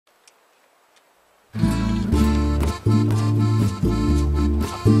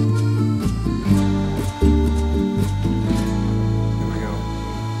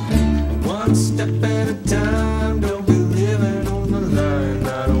step at a time, don't be living on the line.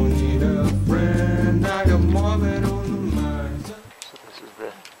 I don't need a friend, I got more than on the mind. So this is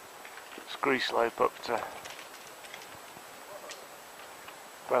the scree slope up to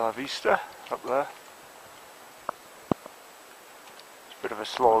Bellavista, up there. It's a bit of a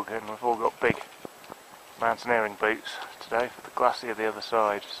slog, and we've all got big mountaineering boots today for the glacier the other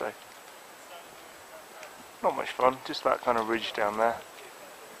side, so not much fun, just that kind of ridge down there.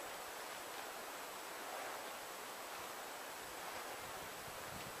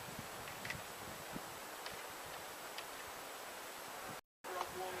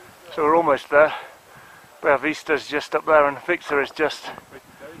 So we're almost there. Bellavista's just up there and Victor is just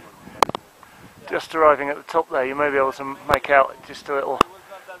arriving at the top there. You may be able to make out just a little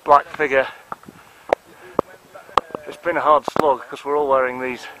black figure. It's been a hard slog because we're all wearing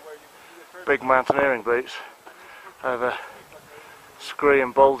these big mountaineering boots over scree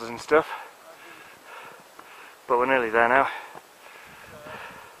and boulders and stuff, but we're nearly there now.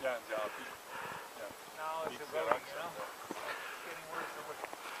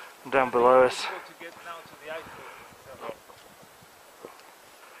 And down below us,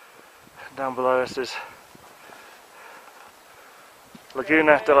 is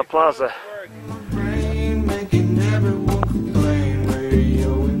Laguna de la Plaza.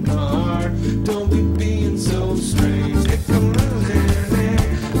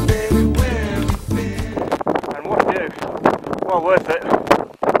 Well worth it.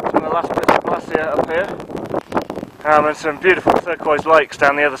 Some of the last bits of glacier up here, and some beautiful turquoise lakes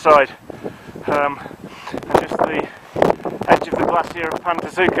down the other side, and just the edge of the glacier of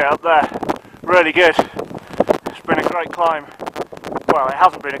Pantazuca up there. Really good. It's been a great climb. Well, it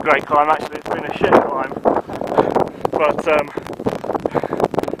hasn't been a great climb actually, it's been a shit climb, but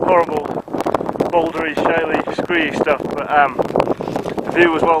horrible bouldery, shaly, screey stuff, but the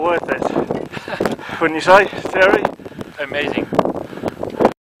view was well worth it. Wouldn't you say, Terry? Amazing.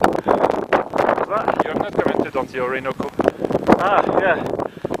 You're not commented on the Orinoco. Ah, yeah.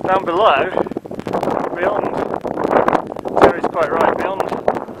 Down below, beyond, Terry's quite right, beyond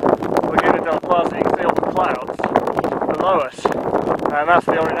Laguna de la Plaza, you can see all the clouds below us, and that's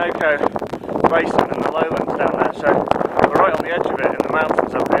the Orinoco Basin and the lowlands down there, so we're right on the edge of it in the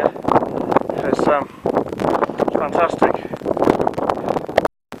mountains up here. It's fantastic.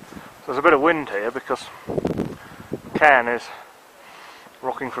 So there's a bit of wind here because can is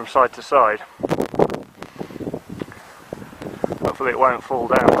rocking from side to side. Hopefully it won't fall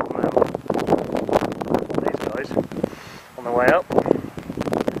down on these guys on the way up.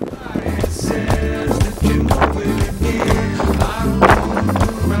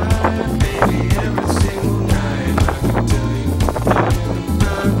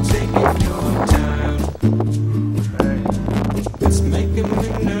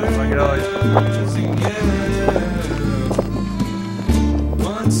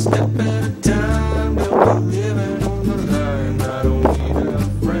 Step at a time, don't be living on the line. I don't need a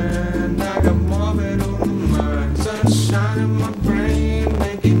friend, I got more than on the mind. Sunshine in my brain,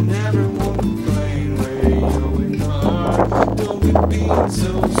 making everyone complain. Radio in the heart, don't be being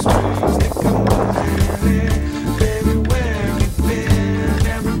so strange. Stick on my hand, baby, where you been?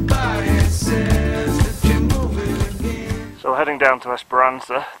 Everybody says that you're moving again. So we're heading down to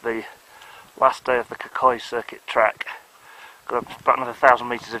Esperanza, the last day of the Cocuy circuit track. Got about another 1,000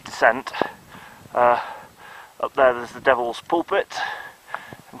 metres of descent. Up there there's the Devil's Pulpit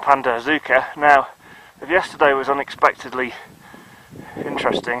in Pantazuca. Now, if yesterday was unexpectedly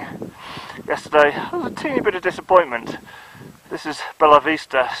interesting, yesterday was a teeny bit of disappointment. This is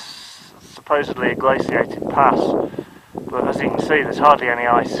Bellavista, supposedly a glaciated pass, but as you can see there's hardly any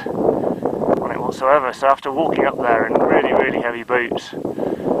ice on it whatsoever, so after walking up there in really, really heavy boots,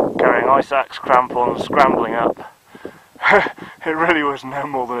 carrying ice axe, crampons, scrambling up, it really was no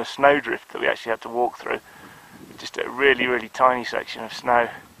more than a snowdrift that we actually had to walk through. Just a really, really tiny section of snow.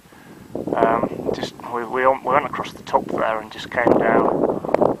 We went across the top there and just came down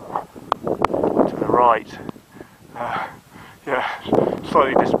to the right. Yeah,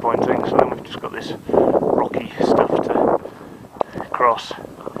 slightly disappointing. So then we've just got this rocky stuff to cross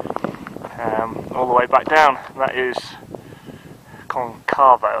all the way back down. That is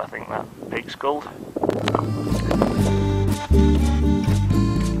Concavo, I think that peak's called.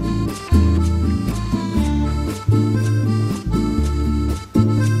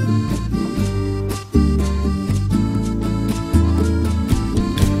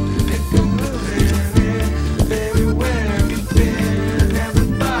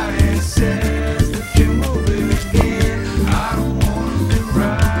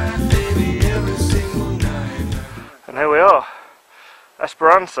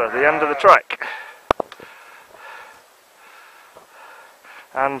 Esperanza, the end of the trek.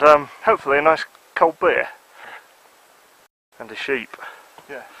 And hopefully a nice cold beer. And a sheep.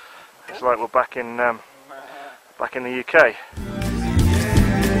 Yeah. It's like we're back in the UK.